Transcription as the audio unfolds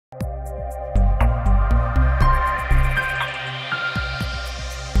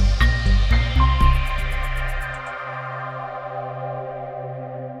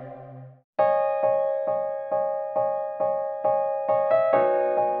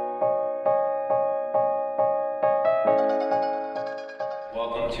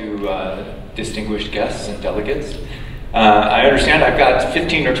to distinguished guests and delegates. I understand I've got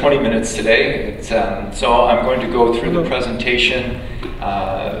 15 or 20 minutes today, so I'm going to go through the presentation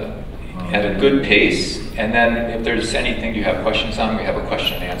at a good pace, and then if there's anything you have questions on, we have a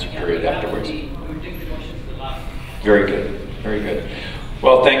question and answer period afterwards. Very good, very good.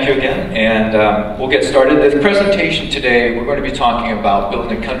 Well, thank you again, and we'll get started. This presentation today, we're going to be talking about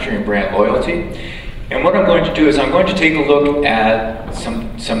building country and brand loyalty. And what I'm going to do is I'm going to take a look at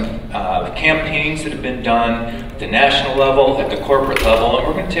some campaigns that have been done at the national level, at the corporate level, and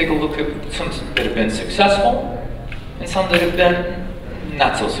we're going to take a look at some that have been successful and some that have been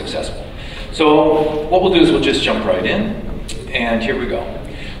not so successful. So what we'll do is we'll just jump right in, and here we go.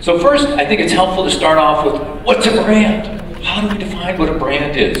 So first, I think it's helpful to start off with, what's a brand? How do we define what a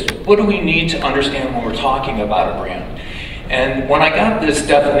brand is? What do we need to understand when we're talking about a brand? And when I got this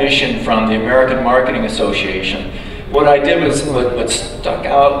definition from the American Marketing Association, what I did was, what stuck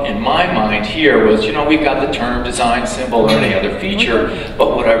out in my mind here was, you know, we've got the term design, symbol, or any other feature,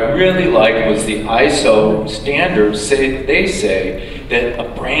 but what I really liked was the ISO standards they say that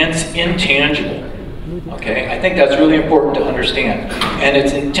a brand's intangible. Okay, I think that's really important to understand. And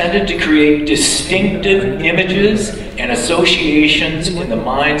it's intended to create distinctive images and associations in the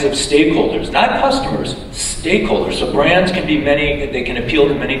minds of stakeholders, not customers, stakeholders. So brands can be they can appeal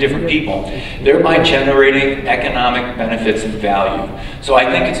to many different people, thereby generating economic benefits and value. So I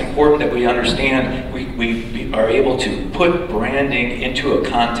think it's important that we understand we are able to put branding into a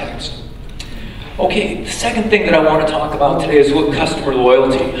context. Okay, the second thing that I want to talk about today is what customer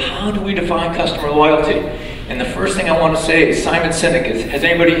loyalty. How do we define customer loyalty? And the first thing I want to say is Simon Sinek. Has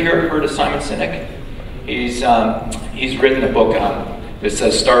anybody here heard of Simon Sinek? He's written a book that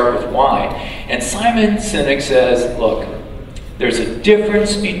says Start With Why. And Simon Sinek says, look, there's a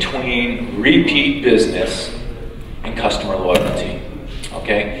difference between repeat business and customer loyalty.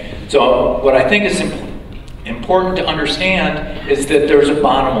 Okay? So what I think is important to understand is that there's a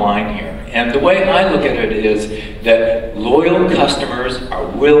bottom line here. And the way I look at it is that loyal customers are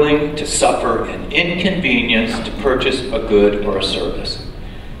willing to suffer an inconvenience to purchase a good or a service.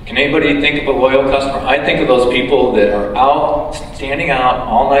 Can anybody think of a loyal customer? I think of those people that are standing out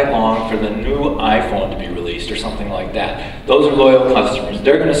all night long for the new iPhone to be released or something like that. Those are loyal customers.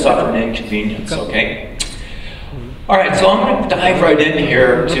 They're going to suffer an inconvenience, okay? All right, so I'm going to dive right in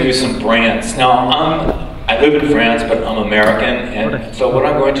here to some brands. Now, I live in France, but I'm American, and so what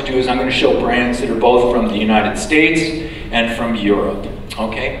I'm going to do is I'm going to show brands that are both from the United States and from Europe,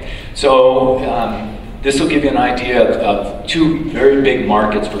 okay? So this will give you an idea of two very big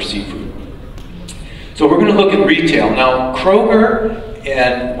markets for seafood. So we're going to look at retail. Now, Kroger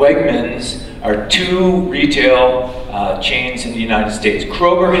and Wegmans are two retail chains in the United States.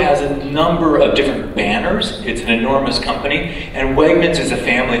 Kroger has a number of different banners. It's an enormous company, and Wegmans is a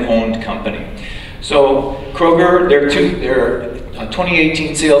family-owned company. So Kroger, their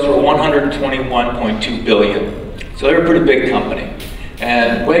 2018 sales were $121.2 billion. So they're a pretty big company.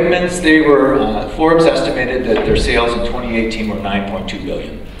 And Wegmans, Forbes estimated that their sales in 2018 were $9.2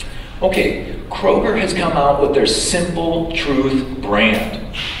 billion. Okay, Kroger has come out with their Simple Truth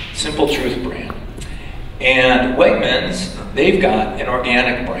brand. Simple Truth brand. And Wegmans, they've got an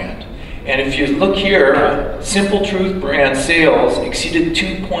organic brand. And if you look here, Simple Truth brand sales exceeded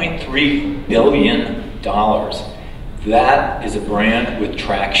 $2.3 billion. That is a brand with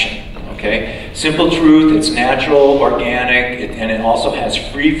traction, okay? Simple Truth, it's natural, organic, and it also has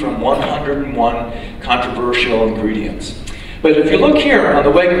free from 101 controversial ingredients. But if you look here on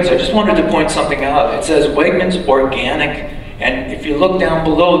the Wegmans, I just wanted to point something out. It says Wegmans Organic, and if you look down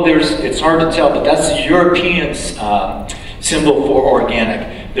below, it's hard to tell, but that's the European symbol for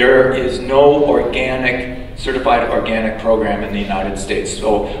organic. There is no certified organic program in the United States.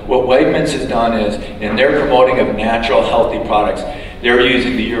 So what Wegmans has done is, in their promoting of natural, healthy products, they're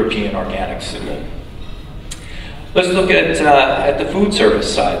using the European organic symbol. Let's look at the food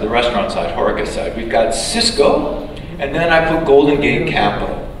service side, the restaurant side, HoReCa side. We've got Cisco, and then I put Golden Gate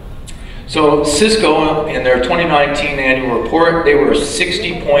Capital. So Cisco, in their 2019 annual report, they were a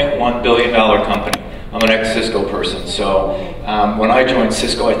 $60.1 billion company. I'm an ex-Cisco person, so when I joined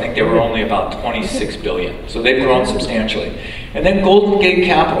Cisco, I think they were only about 26 billion. So they've grown substantially. And then Golden Gate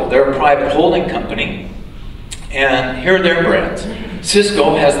Capital, they're a private holding company, and here are their brands.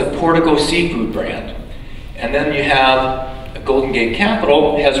 Cisco has the Portico Seafood brand, and then you have Golden Gate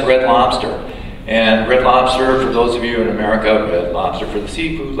Capital has Red Lobster. And Red Lobster, for those of you in America, Red Lobster for the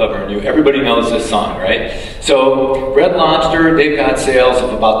seafood lover in you, everybody knows this song, right? So Red Lobster, they've got sales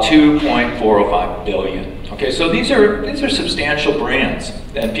of about $2.405 billion. Okay, so these are substantial brands,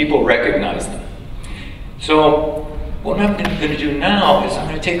 and people recognize them. So what I'm going to do now is I'm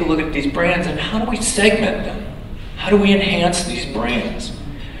going to take a look at these brands and how do we segment them? How do we enhance these brands?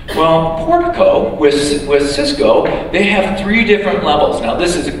 Well, Portico with Cisco, they have 3 different levels. Now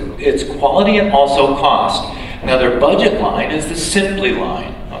it's quality and also cost. Now their budget line is the Simply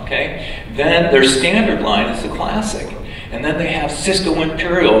line, okay? Then their standard line is the Classic. And then they have Cisco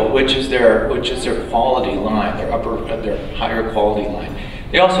Imperial, which is their quality line, their higher quality line.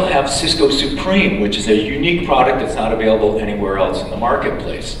 They also have Cisco Supreme, which is a unique product that's not available anywhere else in the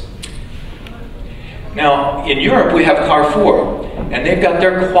marketplace. Now, in Europe, we have Carrefour, and they've got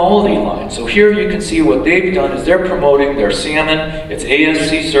their quality line. So here you can see what they've done is they're promoting their salmon. It's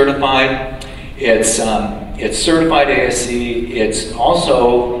ASC certified. It's certified ASC.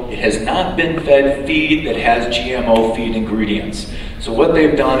 It has not been fed feed that has GMO feed ingredients. So what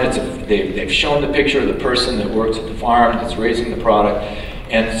they've done is they've shown the picture of the person that works at the farm that's raising the product.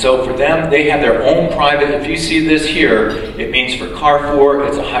 And so for them, they have their own private, if you see this here, it means for Carrefour,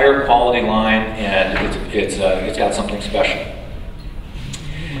 it's a higher quality line and it's got something special.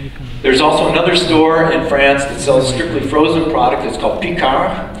 There's also another store in France that sells strictly frozen product. It's called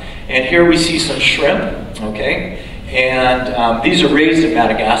Picard. And here we see some shrimp, okay? And these are raised in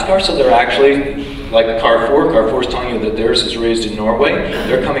Madagascar, so they're actually like Carrefour. Carrefour's telling you that theirs is raised in Norway.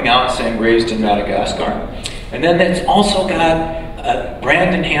 They're coming out saying raised in Madagascar. And then it's also got a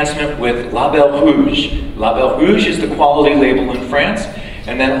brand enhancement with La Belle Rouge. La Belle Rouge is the quality label in France,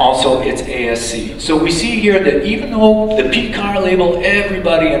 and then also it's ASC. So we see here that even though the Picard label,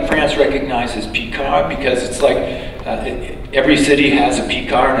 everybody in France recognizes Picard because it's like every city has a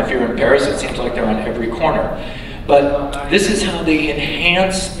Picard, and if you're in Paris, it seems like they're on every corner. But this is how they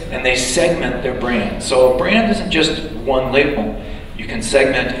enhance and they segment their brand. So a brand isn't just one label. You can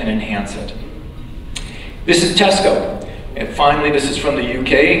segment and enhance it. This is Tesco. And finally, this is from the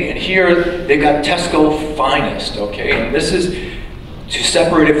UK, and here they've got Tesco Finest, okay? And this is to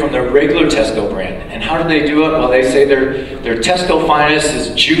separate it from their regular Tesco brand. And how do they do it? Well, they say their Tesco Finest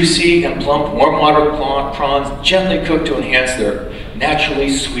is juicy and plump warm water prawns, gently cooked to enhance their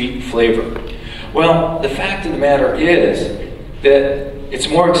naturally sweet flavor. Well, the fact of the matter is that it's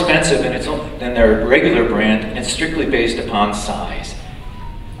more expensive than their regular brand, and it's strictly based upon size.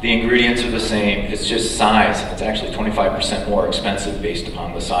 The ingredients are the same, it's just size. It's actually 25% more expensive based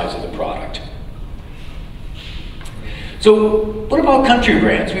upon the size of the product. So what about country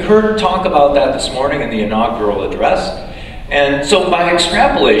brands? We heard talk about that this morning in the inaugural address. And so by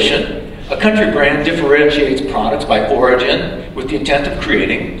extrapolation, a country brand differentiates products by origin with the intent of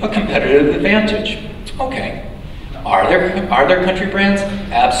creating a competitive advantage. Okay, are there country brands?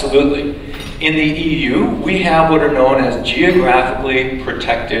 Absolutely. In the EU, we have what are known as geographically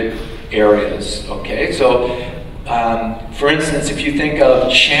protected areas, okay? So, for instance, if you think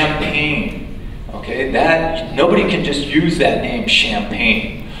of Champagne, okay, nobody can just use that name,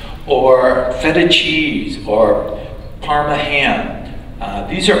 Champagne, or feta cheese, or Parma ham.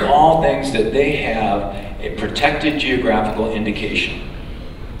 These are all things that they have a protected geographical indication.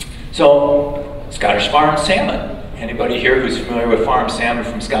 So, Scottish farm salmon. Anybody here who's familiar with farm salmon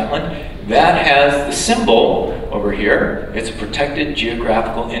from Scotland? That has the symbol over here. It's a protected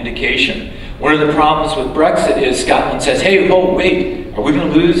geographical indication. One of the problems with Brexit is Scotland says, hey, oh, wait, are we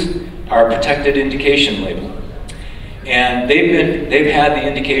going to lose our protected indication label? And they've had the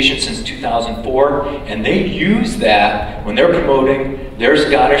indication since 2004, and they use that when they're promoting their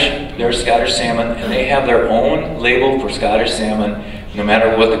Scottish salmon, and they have their own label for Scottish salmon, no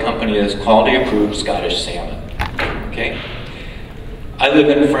matter what the company is, quality approved Scottish salmon. Okay? I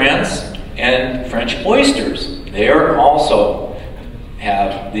live in France, and French oysters, they also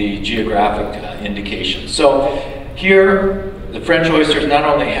have the geographic indication. So here, the French oysters not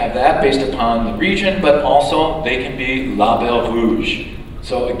only have that based upon the region, but also they can be La Belle Rouge.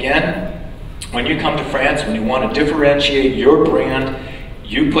 So again, when you come to France, when you want to differentiate your brand,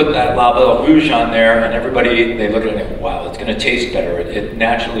 you put that La Belle Rouge on there, and everybody, they look at it and go, wow, it's going to taste better. It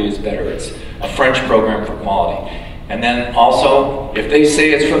naturally is better. It's a French program for quality. And then also, if they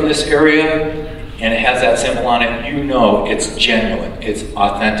say it's from this area and it has that symbol on it, you know it's genuine, it's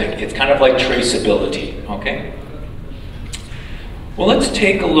authentic. It's kind of like traceability, okay? Well, let's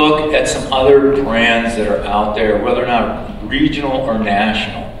take a look at some other brands that are out there, whether or not regional or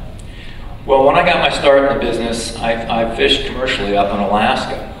national. Well, when I got my start in the business, I fished commercially up in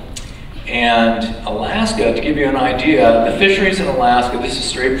Alaska. And Alaska, to give you an idea, the fisheries in Alaska, this is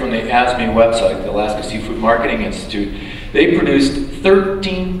straight from the ASME website, the Alaska Seafood Marketing Institute, they produced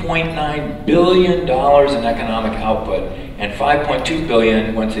 $13.9 billion in economic output, and $5.2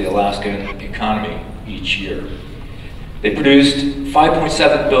 billion went to the Alaskan economy each year. They produced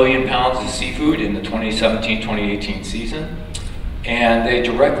 5.7 billion pounds of seafood in the 2017-2018 season, and they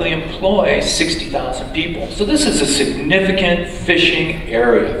directly employ 60,000 people. So this is a significant fishing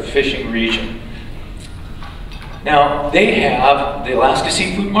area, fishing region. Now, they have, the Alaska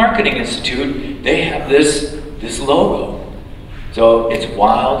Seafood Marketing Institute, they have this logo. So it's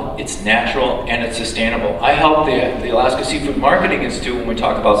wild, it's natural, and it's sustainable. I help the Alaska Seafood Marketing Institute, when we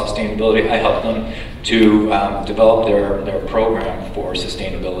talk about sustainability, I help them to develop their program for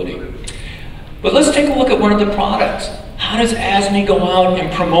sustainability. But let's take a look at one of the products. How does ASME go out and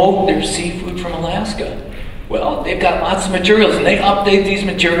promote their seafood from Alaska? Well, they've got lots of materials, and they update these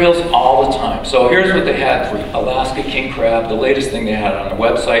materials all the time. So here's what they had for Alaska king crab, the latest thing they had on the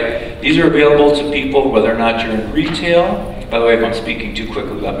website. These are available to people whether or not you're in retail. By the way, if I'm speaking too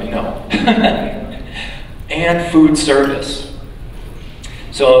quickly, let me know. And food service.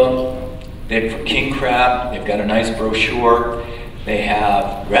 So they've for king crab, they've got a nice brochure. They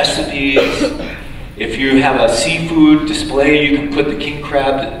have recipes. If you have a seafood display, you can put the king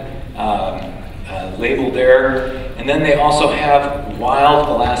crab label there. And then they also have wild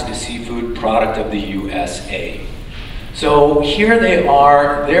Alaska seafood, product of the USA. So here they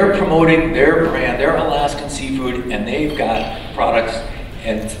are, they're promoting their brand, their Alaskan seafood, and they've got products,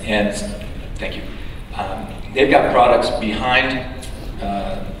 and thank you, they've got products behind,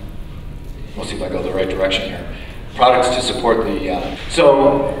 we'll see if I go the right direction here, products to support the,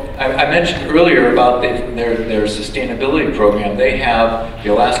 so I mentioned earlier about their sustainability program. They have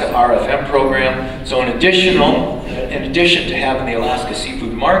the Alaska RFM program, so in addition to having the Alaska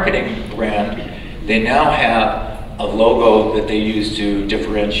Seafood Marketing brand, they now have a logo that they use to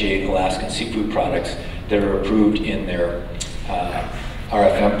differentiate Alaskan seafood products that are approved in their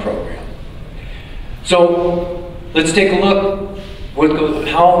RFM program. So let's take a look.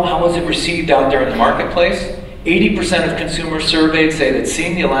 How was it received out there in the marketplace? 80% of consumers surveyed say that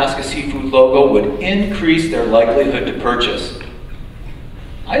seeing the Alaska seafood logo would increase their likelihood to purchase.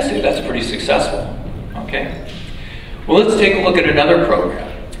 I say that's pretty successful. Okay. Well, let's take a look at another program.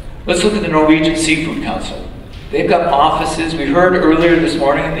 Let's look at the Norwegian Seafood Council. They've got offices. We heard earlier this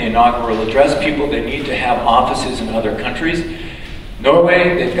morning in the inaugural address, people, they need to have offices in other countries.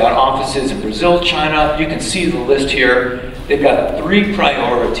 Norway, they've got offices in Brazil, China. You can see the list here. They've got 3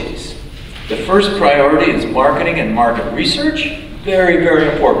 priorities. The first priority is marketing and market research. Very, very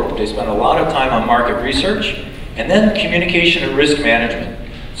important. They spend a lot of time on market research. And then communication and risk management.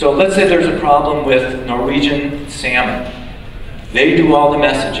 So let's say there's a problem with Norwegian salmon. They do all the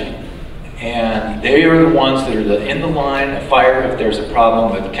messaging. And they are the ones that are in the line of fire if there's a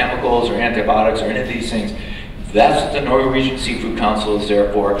problem with chemicals or antibiotics or any of these things. That's what the Norwegian Seafood Council is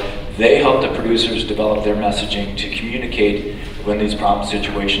there for. They help the producers develop their messaging to communicate when these problem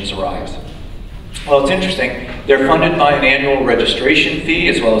situations arise. Well, it's interesting. They're funded by an annual registration fee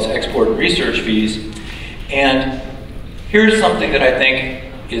as well as export and research fees. And here's something that I think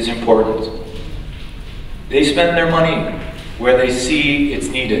is important. They spend their money where they see it's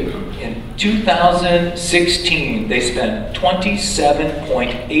needed. In 2016, they spent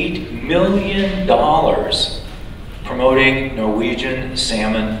 $27.8 million promoting Norwegian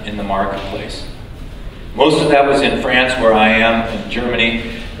salmon in the marketplace. Most of that was in France, where I am, in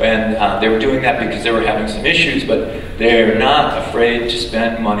Germany, and they were doing that because they were having some issues, but they're not afraid to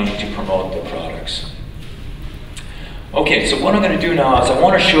spend money to promote the products. Okay, so what I'm going to do now is I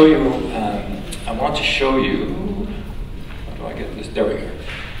want to show you, how do I get this? There we go.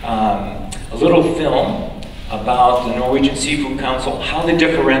 A little film about the Norwegian Seafood Council, how they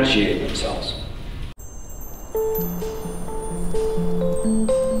differentiate themselves.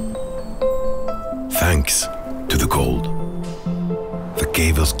 Thanks to the cold that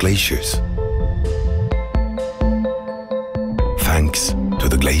gave us glaciers. Thanks to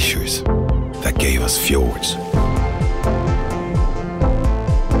the glaciers that gave us fjords.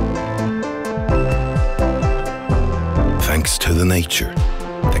 Thanks to the nature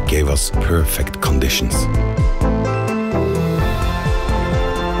that gave us perfect conditions.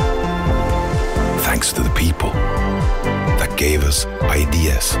 Thanks to the people that gave us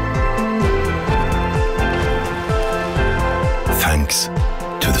ideas. Thanks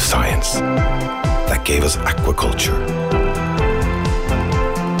to the science that gave us aquaculture.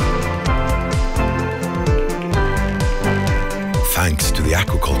 Thanks to the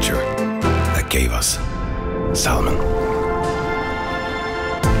aquaculture that gave us salmon.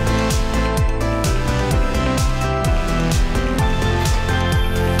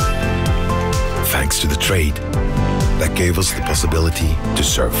 Thanks to the trade that gave us the possibility to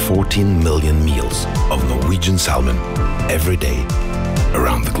serve 14 million meals of Norwegian salmon every day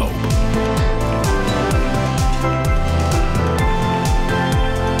around the globe.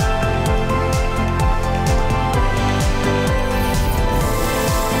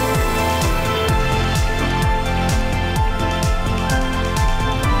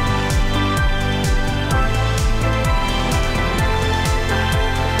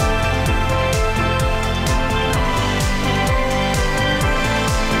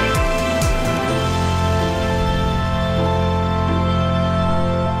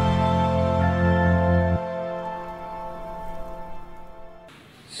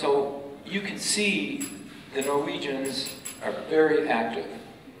 you can see the Norwegians are very active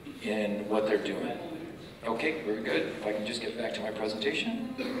in what they're doing. Okay, very good. If I can just get back to my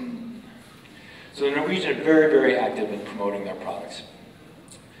presentation. So the Norwegians are very, very active in promoting their products.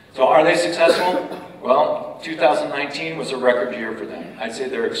 So are they successful? Well, 2019 was a record year for them. I'd say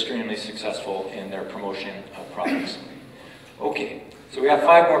they're extremely successful in their promotion of products. Okay, so we have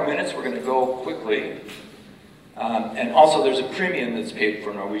 5 more minutes. We're going to go quickly. And also there's a premium that's paid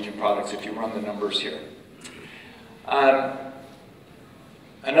for Norwegian products if you run the numbers here.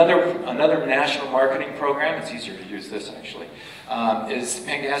 Another national marketing program, it's easier to use this actually, is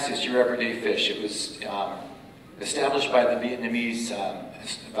Pangasius Your Everyday Fish. It was established by the Vietnamese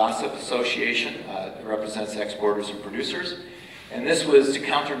VASIP Association. It represents exporters and producers. And this was to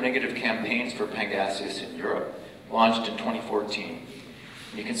counter negative campaigns for Pangasius in Europe, launched in 2014.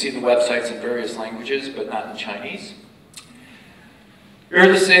 You can see the websites in various languages, but not in Chinese. Here are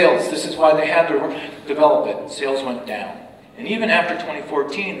the sales. This is why they had to develop it. Sales went down. And even after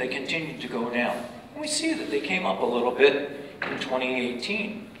 2014, they continued to go down. And we see that they came up a little bit in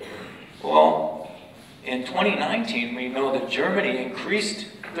 2018. Well, in 2019, we know that Germany increased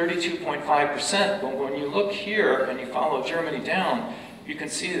 32.5%, but when you look here and you follow Germany down, you can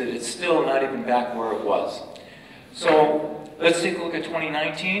see that it's still not even back where it was. So let's take a look at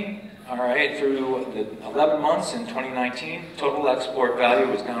 2019. All right, through the 11 months in 2019, total export value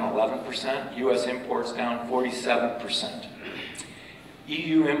was down 11%, US imports down 47%.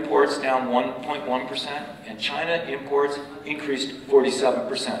 EU imports down 1.1%, and China imports increased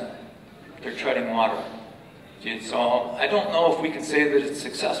 47%. They're treading water. So I don't know if we can say that it's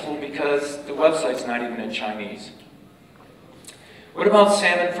successful because the website's not even in Chinese. What about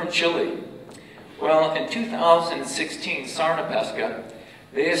salmon from Chile? Well, in 2016, Sarnapesca,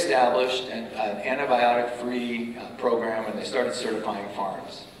 they established an antibiotic-free program and they started certifying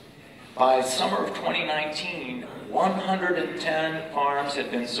farms. By summer of 2019, 110 farms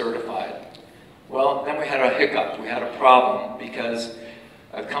had been certified. Well, then we had a hiccup. We had a problem because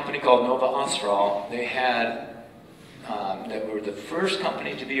a company called Nova Austral, they were the first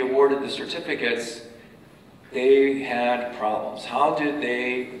company to be awarded the certificates. They had problems. How did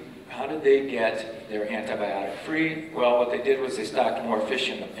they get their antibiotic free? Well, what they did was they stocked more fish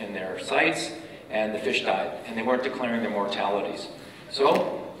in their sites, and the fish died, and they weren't declaring their mortalities.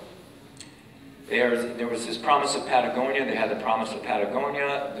 So there was this promise of Patagonia. They had the promise of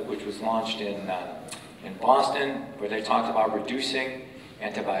Patagonia, which was launched in Boston, where they talked about reducing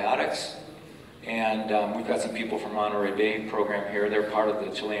antibiotics. And we've got some people from Monterey Bay program here. They're part of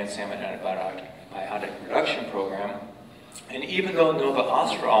the Chilean salmon antibiotic reduction program. And even though Nova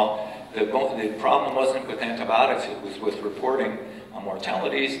Austral, the problem wasn't with antibiotics, it was with reporting on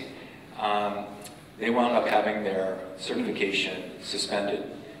mortalities, they wound up having their certification suspended.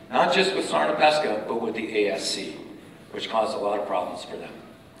 Not just with Sarnapesca, but with the ASC, which caused a lot of problems for them.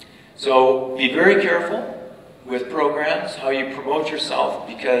 So be very careful with programs, how you promote yourself,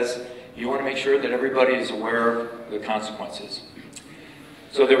 because you want to make sure that everybody is aware of the consequences.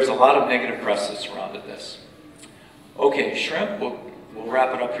 So there was a lot of negative press that surrounded this. Okay, shrimp, we'll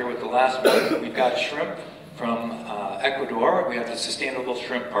wrap it up here with the last one. We've got shrimp from Ecuador. We have the Sustainable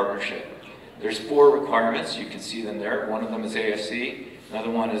Shrimp Partnership. There's 4 requirements. You can see them there. One of them is ASC. Another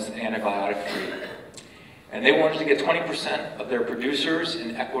one is antibiotic-free. And they wanted to get 20% of their producers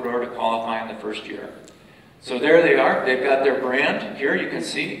in Ecuador to qualify in the first year. So there they are. They've got their brand. Here you can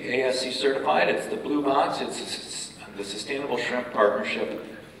see ASC certified. It's the blue box. It's the Sustainable Shrimp Partnership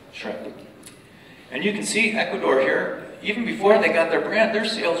shrimp. And you can see Ecuador here, even before they got their brand, their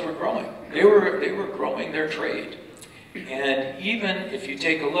sales were growing. They were growing their trade. And even if you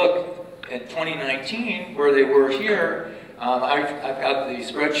take a look at 2019, where they were here, I've got the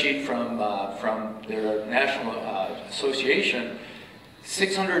spreadsheet from their national association,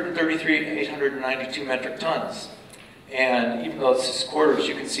 633,892 metric tons. And even though this is quarters,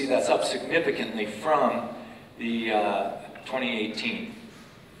 you can see that's up significantly from the 2018.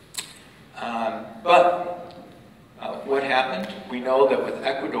 But what happened? We know that with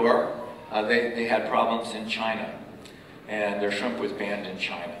Ecuador, they had problems in China, and their shrimp was banned in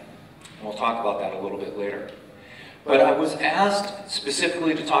China. And we'll talk about that a little bit later. But I was asked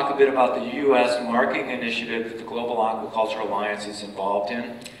specifically to talk a bit about the U.S. marketing initiative that the Global Aquaculture Alliance is involved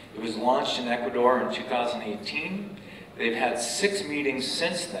in. It was launched in Ecuador in 2018. They've had 6 meetings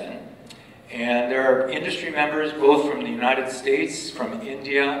since then. And there are industry members both from the United States, from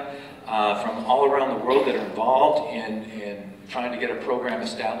India, from all around the world that are involved in trying to get a program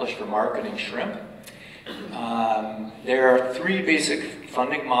established for marketing shrimp. There are 3 basic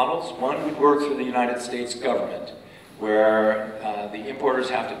funding models. One would work through the United States government, where the importers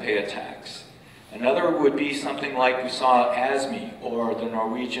have to pay a tax. Another would be something like we saw ASME, or the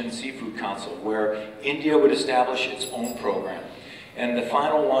Norwegian Seafood Council, where India would establish its own program. And the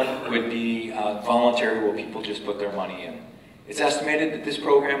final one would be voluntary, where people just put their money in. It's estimated that this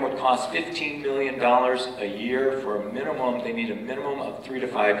program would cost $15 million a year for a minimum. They need a minimum of 3 to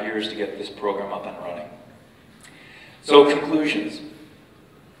 5 years to get this program up and running. So conclusions.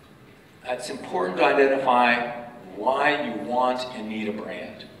 It's important to identify why you want and need a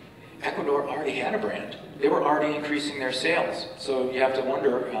brand. Ecuador already had a brand. They were already increasing their sales. So you have to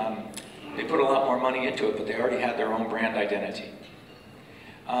wonder, they put a lot more money into it, but they already had their own brand identity.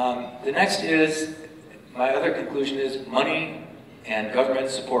 The next is, my other conclusion is money and government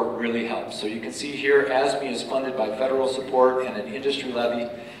support really helps. So you can see here, ASME is funded by federal support and an industry levy,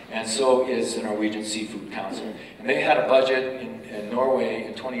 and so is the Norwegian Seafood Council. And they had a budget in Norway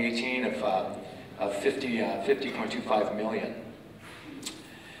in 2018 of 50.25 million.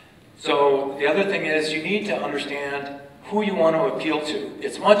 So the other thing is, you need to understand who you want to appeal to.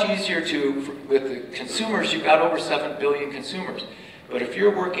 It's much easier with the consumers, you've got over 7 billion consumers. But if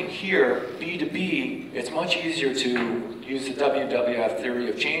you're working here, B2B, it's much easier to use the WWF theory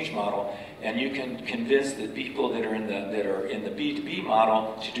of change model, and you can convince the people that are in the B2B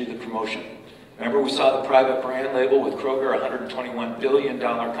model to do the promotion. Remember, we saw the private brand label with Kroger, a $121 billion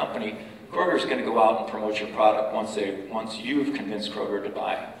company. Kroger's going to go out and promote your product once you've convinced Kroger to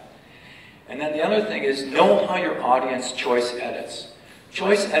buy. And then the other thing is, know how your audience choice edits.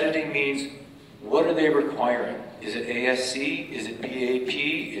 Choice editing means, what are they requiring? Is it ASC? Is it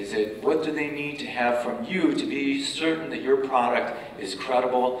BAP? What do they need to have from you to be certain that your product is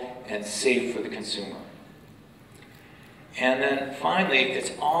credible and safe for the consumer? And then finally,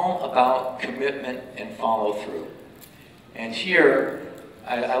 it's all about commitment and follow through. And here,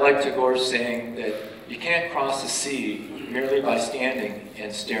 I like Tagore's saying that you can't cross the sea merely by standing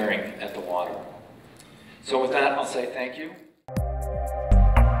and staring at the water. So with that, I'll say thank you.